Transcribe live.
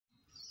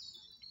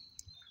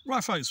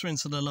Right, folks, we're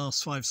into the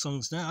last 5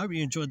 songs now. I hope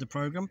you enjoyed the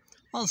programme.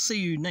 I'll see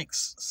you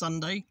next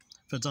Sunday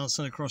for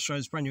Dancing at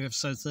Crossroads, brand new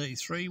episode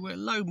 33, with a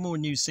load more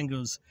new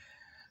singles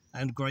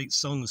and great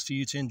songs for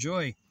you to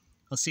enjoy.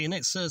 I'll see you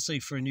next Thursday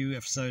for a new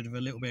episode of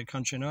A Little Bit of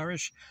Country and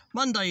Irish.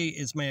 Monday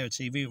is Mayo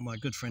TV with my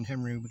good friend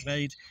Henry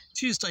McGlade.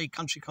 Tuesday,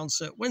 country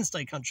concert.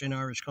 Wednesday, country and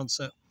Irish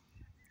concert.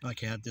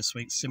 Like you had this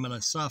week,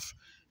 similar stuff.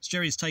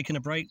 Jerry's taking a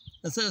break.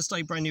 And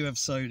Thursday, brand new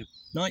episode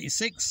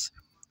 96.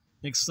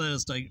 Next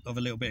Thursday of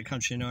A Little Bit of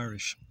Country and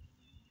Irish.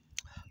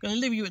 I'm going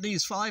to leave you with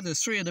these 5.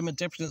 There's 3 of them are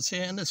debutantes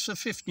here, and there's a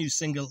 5th new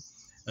single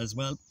as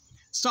well.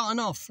 Starting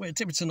off with a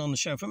debutant on the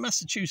show from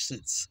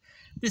Massachusetts.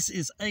 This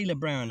is Ayla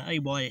Brown,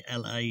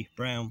 A-Y-L-A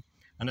Brown,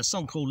 and a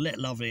song called Let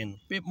Love In.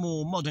 Bit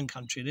more modern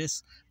country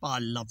this, but I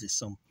love this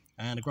song.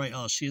 And a great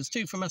artist she is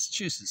too, from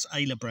Massachusetts,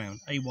 Ayla Brown,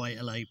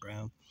 A-Y-L-A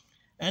Brown.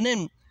 And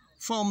then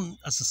from,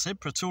 as I said,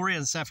 Pretoria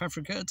in South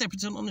Africa, a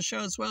debutant on the show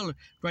as well.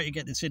 Great to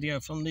get this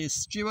video from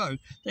this duo.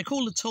 They're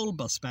called the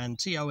Tolbos Band,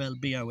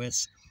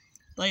 T-O-L-B-O-S.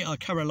 They are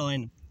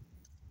Caroline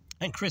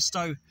and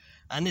Christo,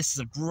 and this is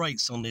a great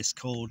song, this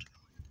called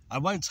I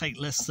Won't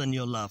Take Less Than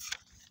Your Love.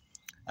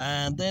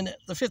 And then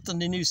the 5th of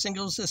the new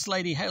singles, this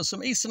lady hails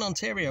from Eastern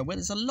Ontario, where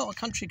there's a lot of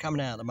country coming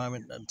out at the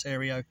moment,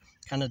 Ontario,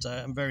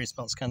 Canada, and various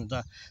parts of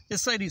Canada.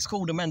 This lady's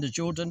called Amanda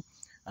Jordan,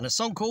 and a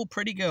song called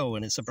Pretty Girl,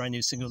 and it's a brand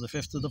new single, the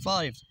 5th of the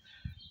 5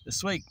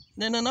 this week.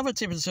 Then another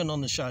debutant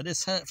on the show,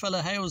 this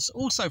fella hails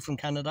also from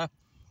Canada.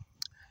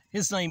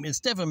 His name is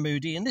Devon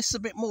Moody, and this is a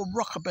bit more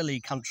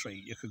rockabilly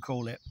country, you could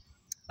call it.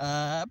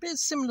 A bit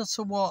similar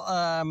to what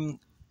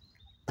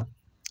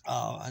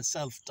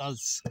herself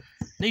does,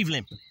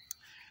 Evelyn.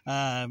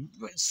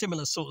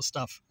 Similar sort of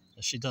stuff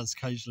as she does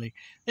occasionally.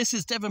 This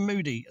is Devon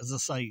Moody, as I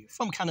say,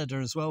 from Canada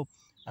as well,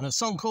 and a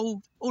song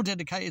called, all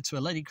dedicated to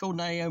a lady called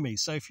Naomi.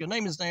 So if your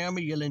name is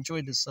Naomi, you'll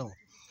enjoy this song.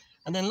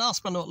 And then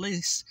last but not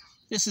least,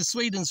 this is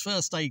Sweden's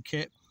First Aid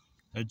Kit,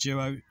 a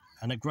duo,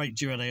 and a great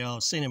duo they are.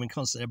 I've seen them in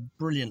concert, they're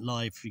brilliant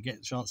live if you get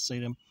a chance to see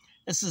them.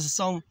 This is a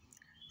song,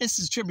 this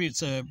is a tribute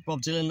to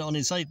Bob Dylan on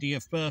his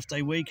 80th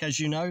birthday week, as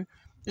you know.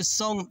 This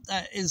song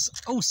is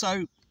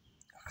also,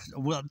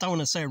 well, I don't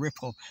want to say a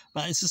rip-off,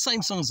 but it's the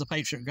same song as the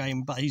Patriot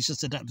Game, but he's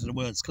just adapted the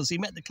words, because he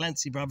met the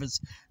Clancy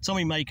brothers,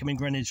 Tommy Makem in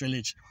Greenwich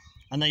Village,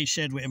 and they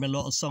shared with him a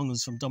lot of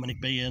songs from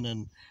Dominic Behan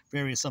and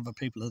various other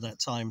people at that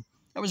time.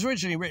 It was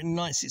originally written in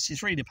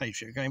 1963, the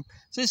Patriot Game,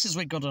 so this is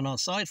what God on Our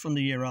Side from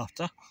the year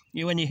after.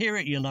 When you hear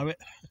it, you'll know it.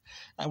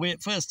 And we're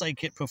at First Aid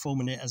Kit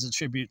performing it as a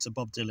tribute to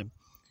Bob Dylan.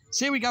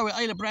 So here we go with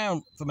Ayla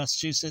Brown from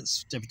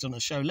Massachusetts, debutant on the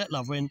show, Let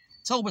Love Win.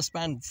 Tolbos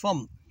Band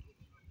from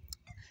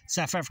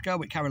South Africa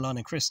with Caroline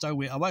and Christo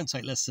with I Won't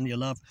Take Less Than Your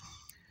Love.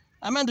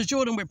 Amanda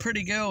Jordan with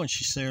Pretty Girl, and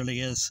she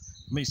certainly is,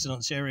 from Eastern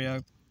Ontario.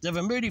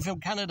 Devon Moody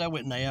from Canada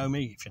with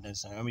Naomi. If you know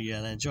Naomi,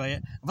 you'll enjoy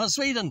it. And from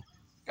Sweden,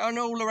 going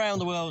all around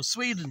the world,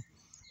 Sweden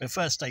with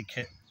First Aid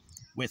Kit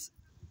with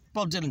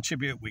Bob Dylan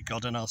tribute with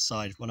God on Our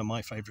Side, one of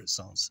my favourite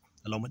songs,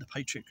 along with the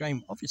Patriot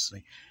Game,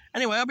 obviously.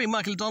 Anyway, I've been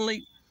Michael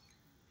Donnelly.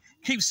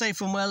 Keep safe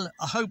and well.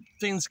 I hope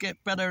things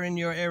get better in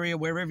your area,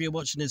 wherever you're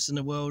watching this in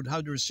the world.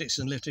 Hope the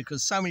restrictions are lifted,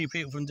 because so many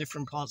people from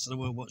different parts of the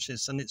world watch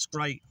this, and it's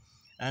great.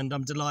 And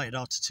I'm delighted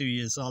after 2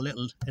 years, our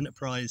little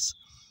enterprise.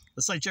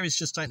 I say Jerry's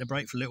just taking a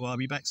break for a little while. I'll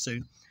be back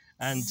soon.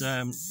 And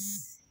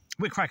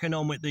we're cracking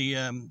on with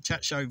the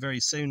chat show very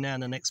soon now, in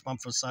the next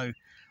month or so.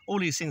 All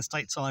these things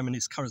take time in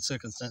these current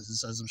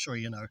circumstances, as I'm sure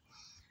you know.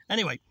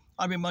 Anyway,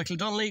 I've been Michael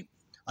Donnelly.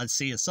 I'll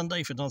see you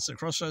Sunday for Dancing at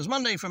Crossroads,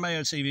 Monday for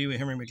Mayo TV with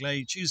Henry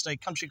McGlade, Tuesday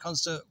country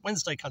concert,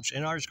 Wednesday country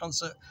and Irish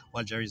concert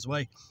while Jerry's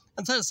away,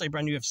 and Thursday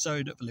brand new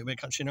episode of A Little Bit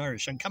Country and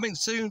Irish. And coming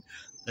soon,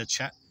 the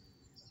chat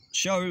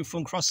show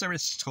from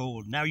Crossroads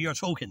Tour. Now you're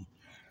talking.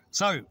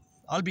 So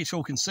I'll be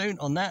talking soon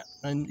on that,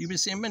 and you'll be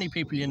seeing many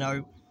people you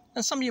know,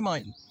 and some you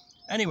mightn't.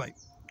 Anyway,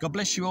 God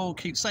bless you all.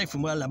 Keep safe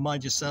and well, and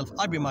mind yourself.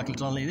 I've been Michael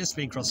Donnelly. This has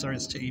been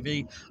Crossroads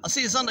TV. I'll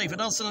see you Sunday for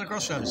Dancing at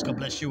Crossroads. God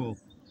bless you all.